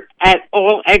Twitter at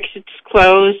All Exits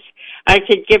Closed. I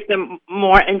could give them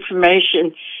more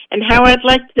information. And how I'd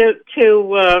like to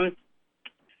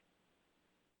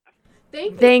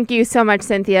Thank you so much,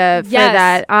 Cynthia, for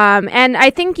that. And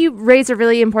I think you raise a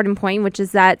really important point, which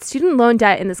is that student loan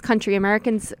debt in this country,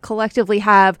 Americans collectively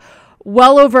have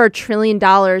well over $1 trillion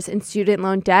in student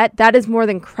loan debt. That is more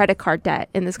than credit card debt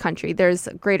in this country. There's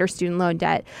greater student loan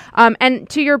debt. And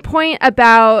to your point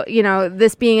about,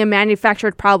 this being a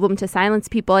manufactured problem to silence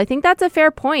people, I think that's a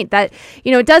fair point that,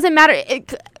 it doesn't matter.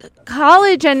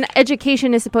 College and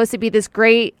education is supposed to be this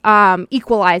great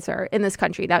equalizer in this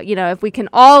country that, if we can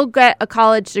all get a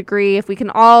college degree, if we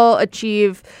can all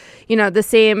achieve, the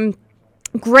same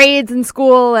grades in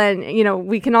school and,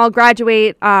 we can all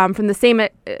graduate from the same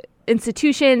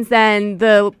institutions, then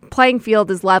the playing field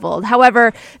is leveled.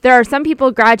 However, there are some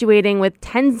people graduating with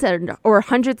tens or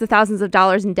hundreds of thousands of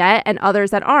dollars in debt and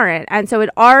others that aren't. And so it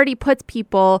already puts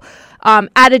people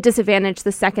at a disadvantage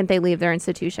the second they leave their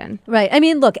institution. Right. I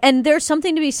mean, look, and there's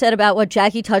something to be said about what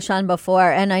Jackie touched on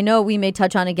before, and I know we may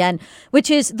touch on again,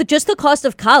 which is just the cost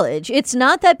of college. It's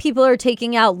not that people are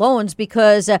taking out loans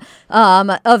because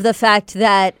of the fact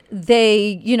that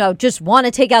they, just want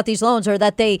to take out these loans, or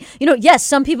that they, yes,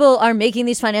 some people are making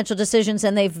these financial decisions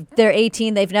and they're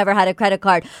 18, they've never had a credit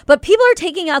card, but people are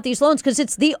taking out these loans because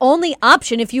it's the only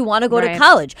option if you want to go to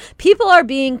college. People are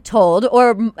being told,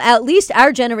 or at least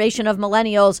our generation of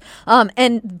millennials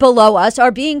and below us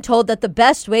are being told that the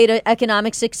best way to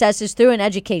economic success is through an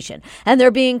education. And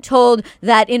they're being told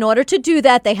that in order to do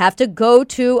that, they have to go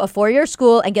to a 4-year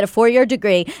school and get a 4-year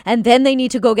degree. And then they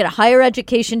need to go get a higher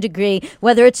education degree,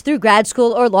 whether it's through grad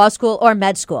school or law school or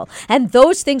med school. And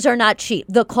those things are not cheap.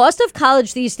 The cost of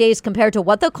college these days compared to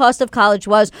what the cost of college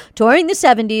was during the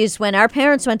 70s when our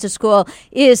parents went to school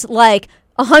is like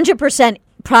 100%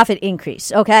 profit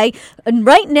increase, okay? And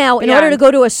right now, in order to go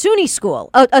to a SUNY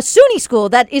school, a SUNY school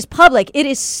that is public, it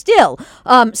is still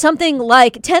something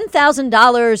like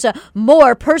 $10,000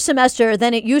 more per semester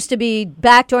than it used to be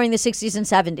back during the 60s and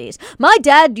 70s. My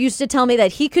dad used to tell me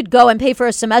that he could go and pay for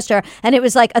a semester, and it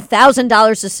was like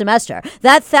 $1,000 a semester.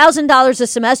 That $1,000 a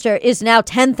semester is now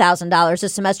 $10,000 a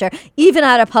semester, even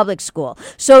at a public school.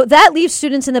 So that leaves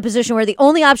students in the position where the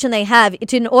only option they have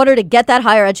in order to get that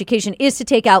higher education is to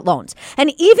take out loans.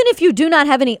 And even if you do not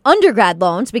have any undergrad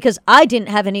loans, because I didn't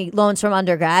have any loans from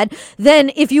undergrad, then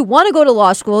if you want to go to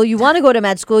law school, you want to go to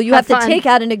med school, you have to take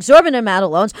out an exorbitant amount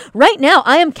of loans. Right now,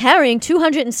 I am carrying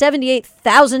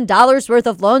 $278,000 worth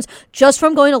of loans just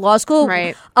from going to law school.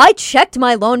 Right. I checked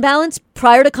my loan balance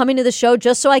prior to coming to the show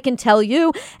just so I can tell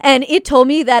you, and it told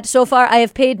me that so far I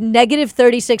have paid negative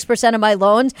 36% of my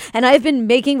loans, and I have been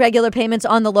making regular payments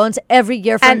on the loans every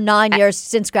year for 9 years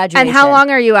since graduation. And how long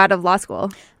are you out of law school?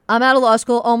 I'm out of law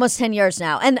school almost 10 years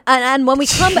now. And when we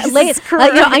come late,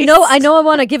 I know I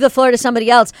want to give the floor to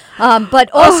somebody else. But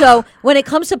also, when it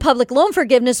comes to public loan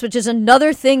forgiveness, which is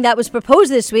another thing that was proposed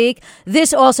this week,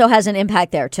 this also has an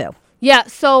impact there, too. Yeah,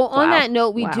 so on Wow. that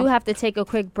note, we Wow. do have to take a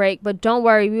quick break, but don't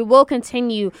worry, we will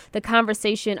continue the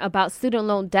conversation about student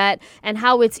loan debt and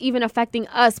how it's even affecting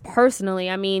us personally.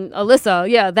 I mean, Alyssa,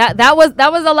 yeah, that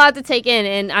was a lot to take in,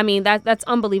 and I mean that's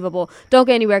unbelievable. Don't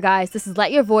go anywhere, guys. This is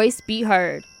Let Your Voice Be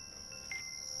Heard.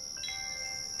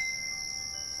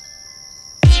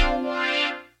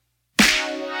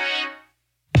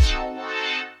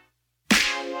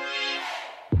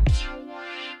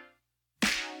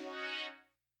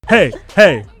 Hey.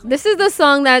 This is the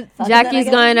song that Jackie's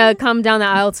going to come down the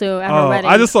aisle to at her wedding.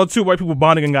 I just saw two white people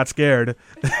bonding and got scared.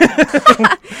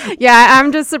 Yeah,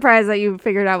 I'm just surprised that you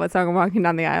figured out what song I'm walking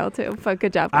down the aisle to. But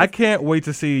good job. I can't wait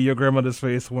to see your grandmother's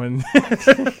face when...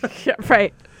 Yeah,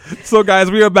 right. So,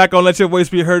 guys, we are back on Let Your Voice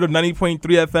Be Heard of 90.3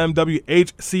 FM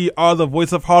WHCR, the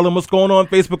voice of Harlem. What's going on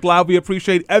Facebook Live? We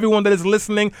appreciate everyone that is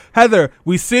listening. Heather,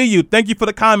 we see you. Thank you for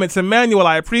the comments. Emmanuel,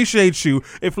 I appreciate you.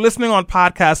 If listening on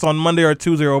podcasts on Monday or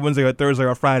Tuesday or Wednesday or Thursday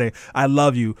or Friday, I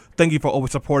love you. Thank you for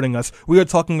always supporting us. We are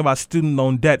talking about student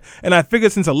loan debt. And I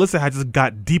figured since Alyssa had just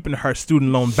got deep in her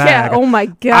student loan bag, Yeah, oh my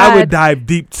God. I would dive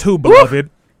deep too,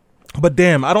 beloved. But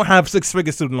damn, I don't have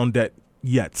six-figure student loan debt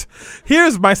yet.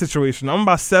 Here's my situation. I'm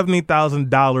about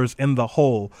 $70,000 in the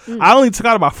hole. I only took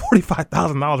out about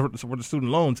 $45,000 worth of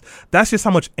student loans. That's just how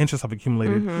much interest I've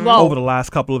accumulated over the last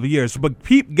couple of years. But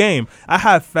peep game, I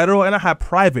have federal and I have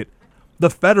private. The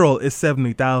federal is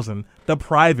 $70,000. The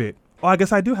private, I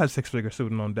guess I do have six-figure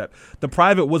student loan debt. The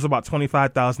private was about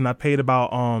 $25,000. I paid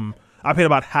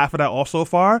about half of that off so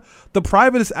far. The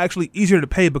private is actually easier to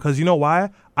pay because you know why?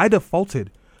 I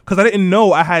defaulted. Because I didn't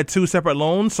know I had two separate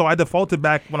loans, so I defaulted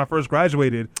back when I first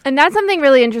graduated. And that's something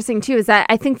really interesting, too, is that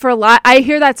I think for a lot, I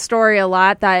hear that story a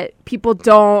lot, that people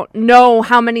don't know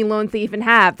how many loans they even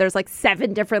have. There's like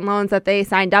 7 different loans that they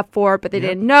signed up for, but they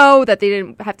didn't know that they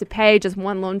didn't have to pay just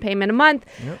one loan payment a month.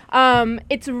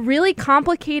 It's a really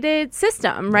complicated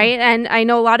system, right? And I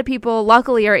know a lot of people,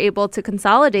 luckily, are able to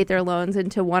consolidate their loans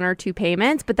into 1 or 2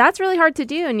 payments, but that's really hard to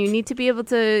do, and you need to be able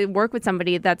to work with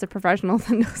somebody that's a professional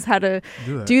that knows how to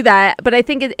do that. But I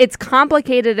think it's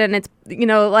complicated, and it's, you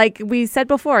know, like we said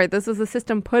before, this is a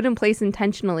system put in place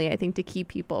intentionally, I think, to keep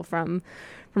people from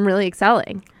really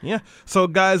excelling. Yeah. So,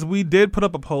 guys, we did put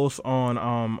up a post on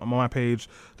my page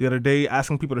the other day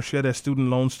asking people to share their student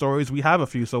loan stories. We have a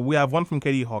few. So we have one from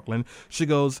Katie Hawkland. She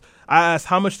goes, I asked,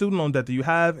 how much student loan debt do you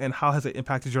have and how has it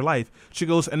impacted your life? She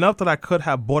goes, enough that I could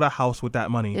have bought a house with that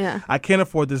money. Yeah. I can't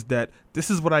afford this debt. This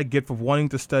is what I get for wanting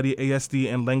to study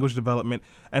ASD and language development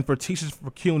and for teachers for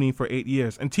CUNY for 8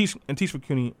 years and teach for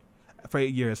CUNY for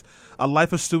 8 years. A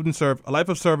life of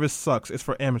service sucks. It's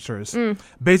for amateurs.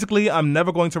 Basically, I'm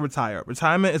never going to retire.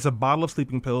 Retirement is a bottle of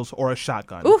sleeping pills or a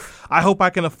shotgun. Oof. I hope I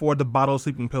can afford the bottle of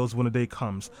sleeping pills when the day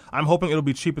comes. I'm hoping it'll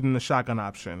be cheaper than the shotgun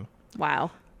option.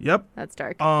 Wow. Yep. That's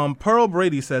dark. Pearl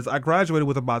Brady says, I graduated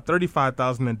with about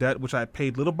 $35,000 in debt, which I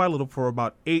paid little by little for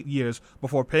about 8 years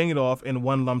before paying it off in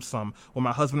one lump sum when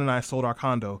my husband and I sold our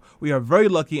condo. We are very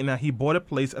lucky in that he bought a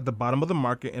place at the bottom of the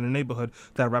market in a neighborhood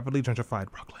that rapidly gentrified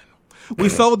Brooklyn. We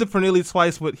sold it for nearly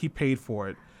twice what he paid for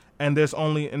it. And it's the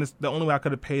only way I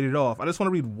could have paid it off. I just want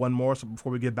to read one more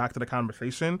before we get back to the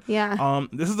conversation. Yeah.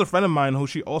 This is a friend of mine who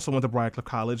she also went to Briarcliff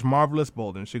College, Marvelous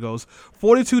Bolden. She goes,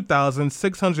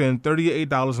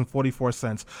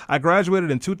 $42,638.44. I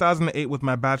graduated in 2008 with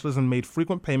my bachelor's and made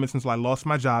frequent payments until I lost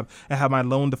my job and had my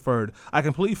loan deferred. I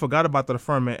completely forgot about the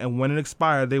deferment, and when it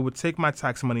expired, they would take my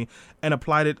tax money and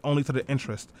applied it only to the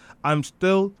interest. I'm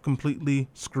still completely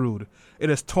screwed. It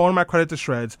has torn my credit to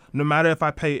shreds. No matter if I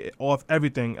pay off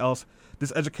everything else,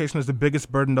 this education is the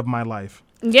biggest burden of my life.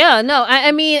 Yeah, no,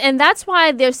 I mean, and that's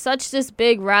why there's such this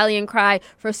big rallying cry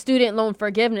for student loan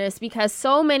forgiveness, because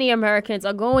so many Americans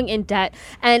are going in debt,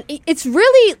 and it's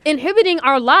really inhibiting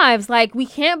our lives. Like, we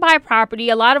can't buy property.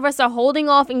 A lot of us are holding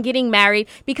off and getting married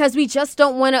because we just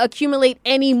don't want to accumulate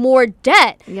any more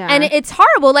debt. Yeah. And it's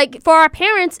horrible. Like, for our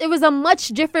parents, it was a much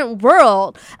different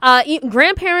world.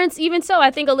 Grandparents, even so, I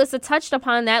think Alyssa touched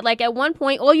upon that. Like, at one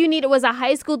point, all you needed was a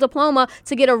high school diploma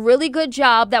to get a really good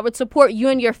job that would support you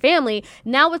and your family.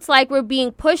 Now it's like we're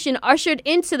being pushed and ushered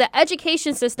into the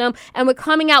education system, and we're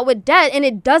coming out with debt, and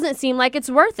it doesn't seem like it's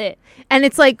worth it. And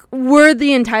it's like, we're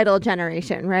the entitled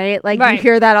generation, right? Like, Right. You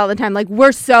hear that all the time. Like,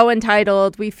 we're so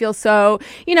entitled. We feel so,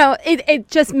 it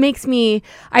just makes me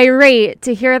irate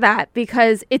to hear that,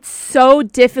 because it's so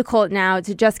difficult now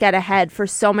to just get ahead for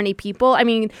so many people. I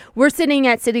mean, we're sitting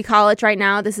at City College right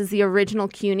now. This is the original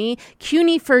CUNY.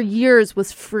 CUNY for years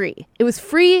was free. It was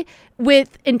free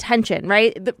with intention,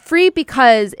 right? Free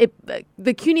because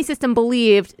the CUNY system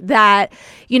believed that,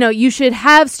 you should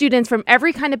have students from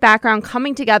every kind of background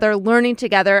coming together, learning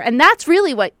together. And that's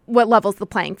really what levels the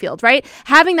playing field, right?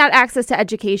 Having that access to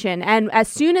education. And as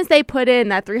soon as they put in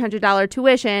that $300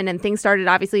 tuition and things started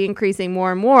obviously increasing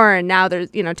more and more, and now there's,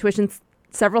 tuition's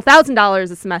several $1,000s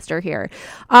a semester here.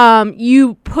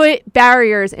 You put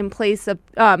barriers in place of,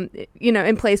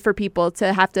 in place for people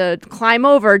to have to climb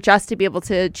over just to be able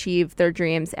to achieve their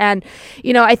dreams. And,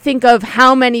 I think of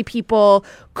how many people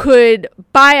could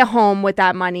buy a home with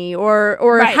that money or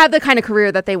right. have the kind of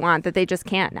career that they want that they just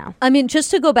can't now. I mean, just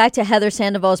to go back to Heather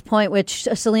Sandoval's point, which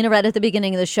Selena read at the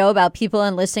beginning of the show about people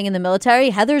enlisting in the military,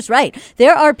 Heather's right.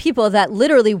 There are people that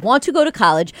literally want to go to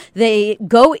college. They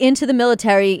go into the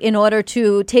military in order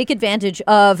to take advantage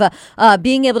of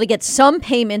being able to get some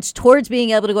payments towards being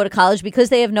able to go to college because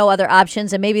they have no other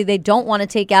options and maybe they don't want to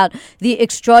take out the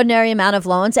extraordinary amount of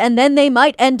loans. And then they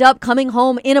might end up coming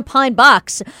home in a pine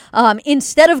box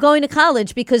instead of going to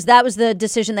college because that was the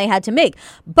decision they had to make.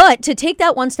 But to take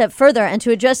that one step further and to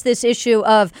address this issue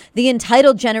of the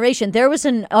entitled generation, there was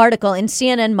an article in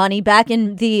CNN Money back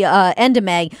in the end of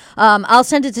May. I'll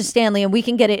send it to Stanley and we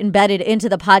can get it embedded into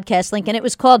the podcast link. And it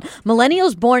was called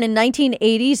Millennials Born in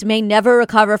 1980s May Never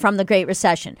Recover from the Great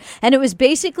Recession. And it was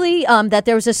basically that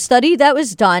there was a study that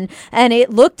was done and it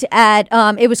looked at,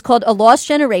 it was called A Lost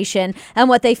Generation. And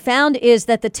what they found is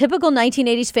that the typical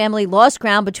 1980s family lost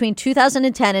ground between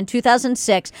 2010 and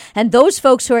 2006. And those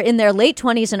folks who are in their late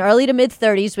 20s and early to mid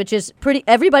 30s, which is pretty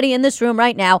everybody in this room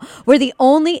right now, were the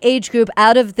only age group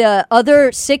out of the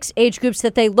other 6 age groups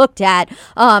that they looked at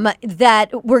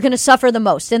that were going to suffer the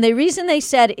most. And the reason they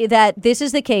said that this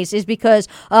is the case is because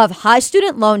of high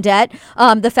student loan debt,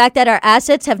 the fact that our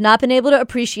assets have not been able to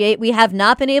appreciate. We have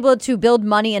not been able to build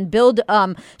money and build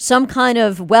some kind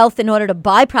of wealth in order to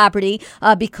buy property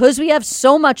because we have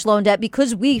so much loan debt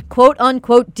because we, quote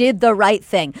unquote, did the right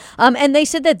thing. And they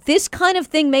said that this kind of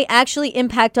thing may actually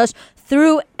impact us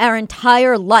through our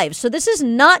entire lives. So this is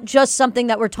not just something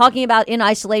that we're talking about in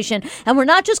isolation. And we're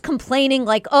not just complaining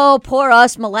like, oh, poor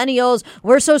us, millennials,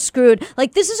 we're so screwed.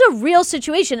 Like, this is a real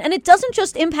situation. And it doesn't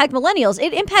just impact millennials.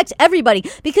 It impacts everybody.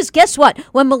 Because guess what?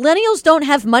 When millennials don't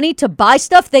have money to buy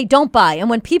stuff, they don't buy. And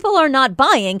when people are not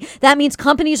buying, that means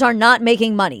companies are not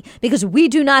making money. Because we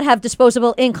do not have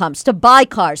disposable incomes to buy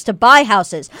cars, to buy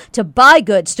houses, to buy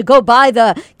goods, to go buy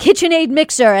the KitchenAid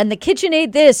mixer and the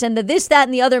KitchenAid this and the this, that,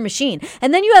 and the other machine.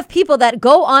 And then you have people that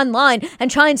go online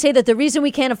and try and say that the reason we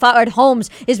can't afford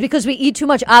homes is because we eat too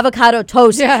much avocado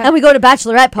toast and we go to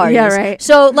bachelorette parties. Yeah, right.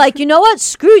 So, like, you know what?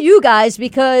 Screw you guys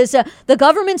because the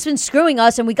government's been screwing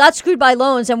us and we got screwed by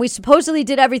loans and we supposedly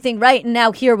did everything right and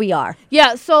now here we are.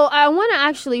 Yeah, so I want to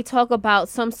actually talk about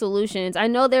some solutions. I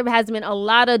know there has been a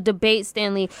lot of debate,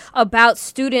 Stanley, about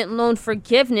student loan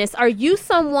forgiveness. Are you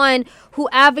someone who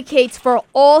advocates for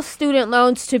all student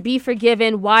loans to be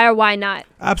forgiven? Why or why not?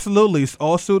 Absolutely.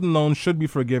 All student loans should be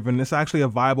forgiven. It's actually a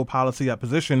viable policy at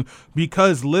position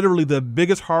because literally the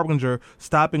biggest harbinger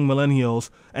stopping millennials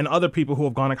and other people who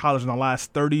have gone to college in the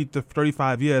last 30 to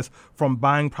 35 years from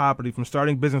buying property, from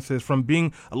starting businesses, from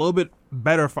being a little bit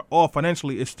better off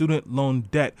financially is student loan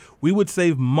debt. We would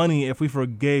save money if we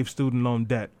forgave student loan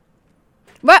debt.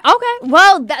 Right. Okay.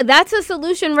 Well, that's a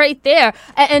solution right there.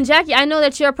 And Jackie, I know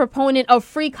that you're a proponent of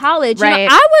free college. Right. You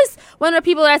know, I was one of the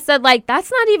people that said, like,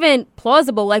 that's not even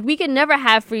plausible. Like, we could never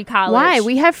have free college. Why?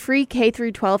 We have free K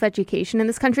through 12 education in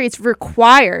this country. It's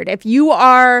required. If you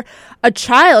are a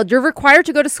child, you're required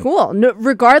to go to school,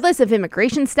 regardless of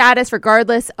immigration status,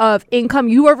 regardless of income.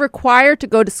 You are required to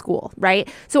go to school,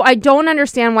 right? So I don't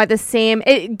understand why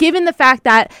given the fact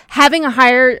that having a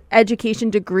higher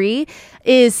education degree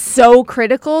is so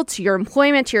critical to your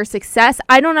employment, to your success,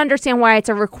 I don't understand why it's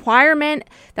a requirement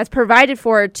that's provided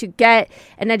for to get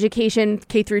an education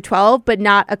K through 12, but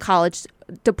not a college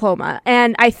diploma.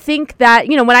 And I think that,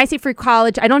 when I say free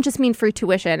college, I don't just mean free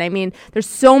tuition. I mean, there's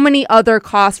so many other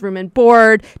costs, room and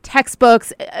board,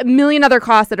 textbooks, a million other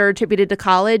costs that are attributed to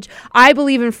college. I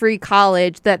believe in free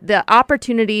college, that the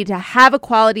opportunity to have a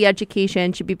quality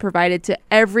education should be provided to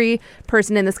every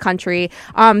person in this country.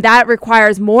 That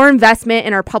requires more investment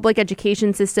in our public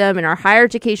education system, in our higher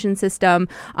education system.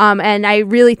 And I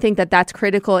really think that that's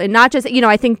critical. And not just,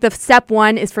 I think the step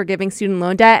one is forgiving student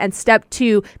loan debt, and step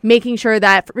two, making sure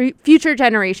that for future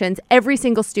generations, every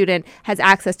single student has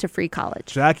access to free college.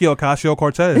 Jackie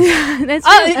Ocasio-Cortez. That's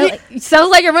Sounds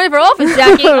like you're running for office,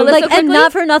 Jackie. And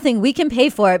not for nothing, we can pay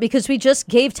for it because we just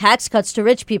gave tax cuts to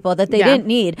rich people that they didn't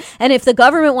need. And if the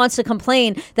government wants to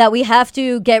complain that we have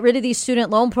to get rid of these student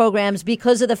loan programs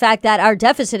because of the fact that our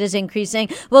deficit is increasing,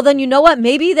 well, then you know what?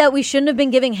 Maybe that we shouldn't have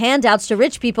been giving handouts to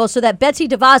rich people so that Betsy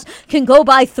DeVos can go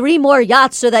buy 3 more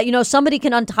yachts so that, somebody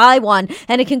can untie one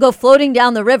and it can go floating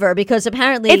down the river because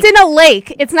apparently it's in a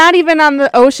lake. It's not even on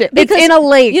the ocean. It's in a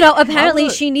lake. Apparently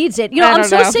she needs it. I'm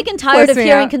so sick and tired of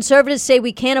hearing conservatives say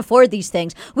we can't afford these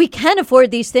things. We can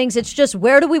afford these things. It's just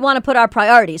where do we want to put our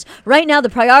priorities? Right now, the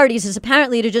priorities is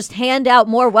apparently to just hand out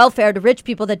more welfare to rich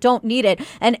people that don't need it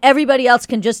and everybody else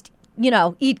can just,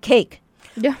 eat cake.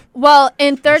 Yeah. Well,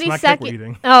 in 30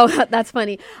 seconds. Oh, that's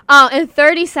funny. In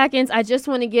 30 seconds, I just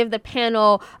want to give the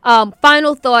panel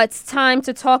final thoughts, time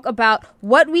to talk about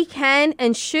what we can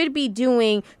and should be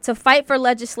doing to fight for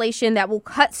legislation that will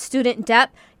cut student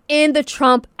debt in the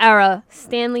Trump era.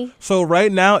 Stanley? So right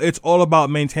now, it's all about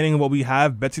maintaining what we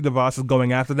have. Betsy DeVos is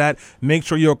going after that. Make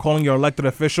sure you're calling your elected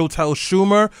official. Tell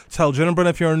Schumer, tell Gillibrand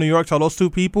if you're in New York, tell those 2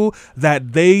 people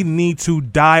that they need to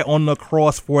die on the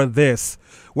cross for this.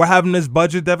 We're having this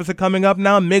budget deficit coming up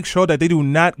now. Make sure that they do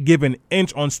not give an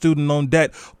inch on student loan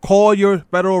debt. Call your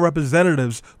federal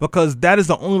representatives because that is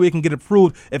the only way it can get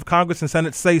approved if Congress and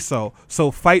Senate say so.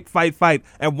 So fight, fight, fight.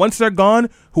 And once they're gone,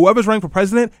 whoever's running for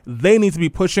president, they need to be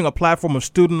pushing a platform of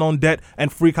student loan debt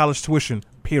and free college tuition,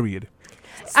 period.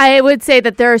 I would say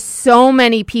that there are so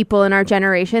many people in our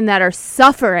generation that are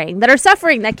suffering,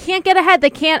 that can't get ahead,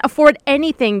 that can't afford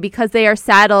anything because they are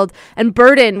saddled and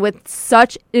burdened with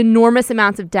such enormous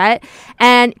amounts of debt.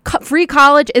 And free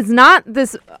college is not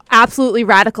this absolutely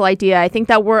radical idea. I think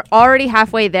that we're already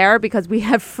halfway there because we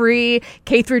have free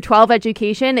K through 12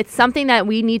 education. It's something that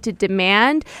we need to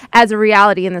demand as a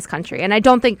reality in this country. And I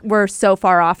don't think we're so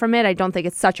far off from it. I don't think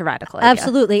it's such a radical idea.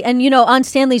 Absolutely. And, on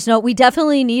Stanley's note, we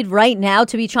definitely need right now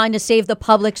to be trying to save the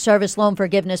public service loan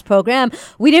forgiveness program.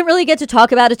 We didn't really get to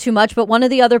talk about it too much, but one of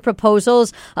the other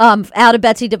proposals out of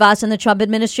Betsy DeVos and the Trump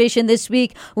administration this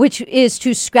week, which is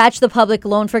to scratch the public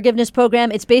loan forgiveness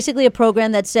program. It's basically a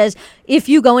program that says if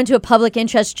you go into a public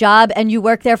interest job and you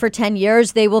work there for 10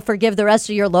 years, they will forgive the rest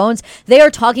of your loans. They are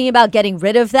talking about getting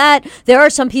rid of that. There are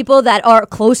some people that are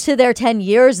close to their 10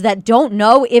 years that don't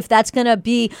know if that's going to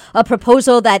be a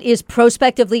proposal that is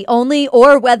prospectively only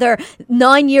or whether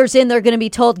 9 years in they're going to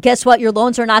be told, guess what, your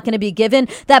loans are not going to be given.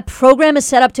 That program is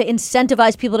set up to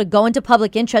incentivize people to go into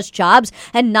public interest jobs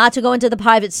and not to go into the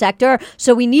private sector.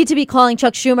 So we need to be calling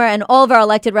Chuck Schumer and all of our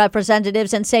elected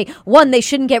representatives and say, one, they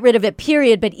shouldn't get rid of it,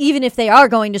 period. But even if they are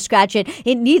going to scratch it,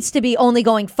 it needs to be only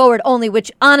going forward only,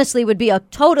 which honestly would be a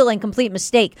total and complete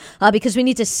mistake because we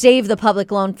need to save the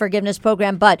public loan forgiveness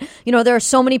program. But, there are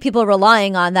so many people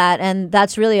relying on that. And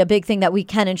that's really a big thing that we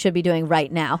can and should be doing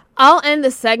right now. I'll end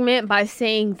the segment by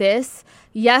saying this.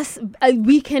 Yes,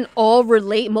 we can all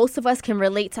relate. Most of us can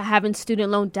relate to having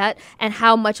student loan debt and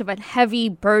how much of a heavy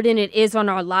burden it is on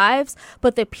our lives.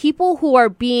 But the people who are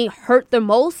being hurt the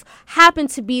most happen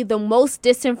to be the most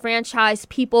disenfranchised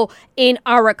people in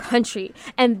our country.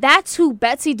 And that's who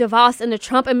Betsy DeVos and the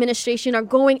Trump administration are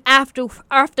going after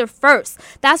first.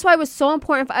 That's why it was so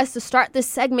important for us to start this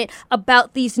segment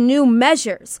about these new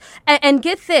measures. And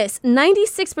get this,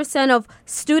 96% of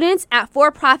students at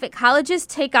for-profit colleges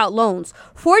take out loans.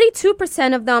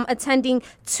 42% of them attending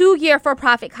 2-year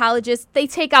for-profit colleges, they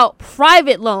take out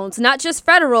private loans, not just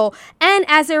federal. And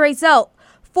as a result,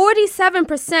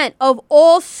 47% of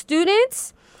all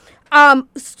students,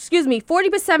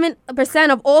 47%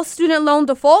 of all student loan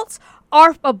defaults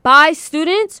are by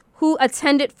students who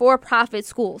attended for-profit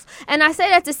schools. And I say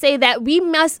that to say that we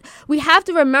have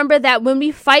to remember that when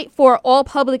we fight for all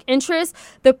public interest,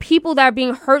 the people that are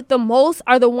being hurt the most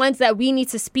are the ones that we need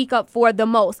to speak up for the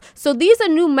most. So these are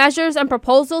new measures and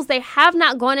proposals. They have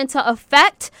not gone into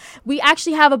effect. We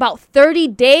actually have about 30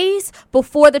 days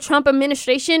before the Trump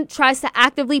administration tries to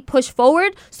actively push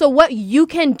forward. So what you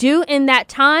can do in that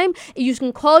time, you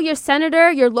can call your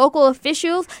senator, your local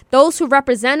officials, those who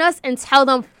represent us, and tell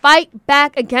them fight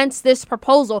back against this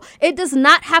proposal. It does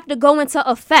not have to go into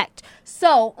effect.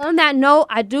 So on that note,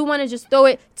 I do want to just throw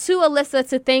it to Alyssa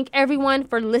to thank everyone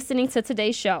for listening to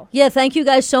today's show. Yeah, thank you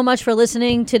guys so much for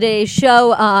listening to today's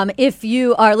show. If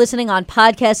you are listening on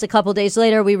podcast a couple days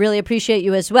later, we really appreciate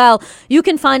you as well. You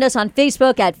can find us on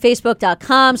Facebook at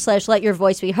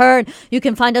facebook.com/letyourvoicebeheard. You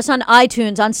can find us on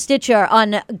iTunes, on Stitcher,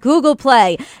 on Google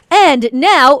Play. And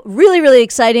now, really, really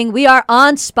exciting, we are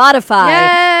on Spotify.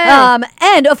 Yay!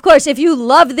 And, of course, if you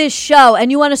love this show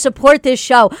and you want to support this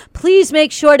show, please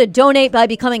make sure to donate by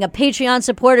becoming a Patreon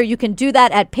supporter. You can do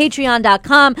that at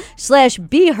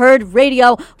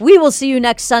patreon.com/BeHeardRadio. We will see you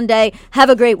next Sunday. Have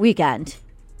a great weekend.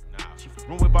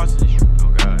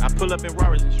 I pull up in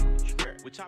Rari's.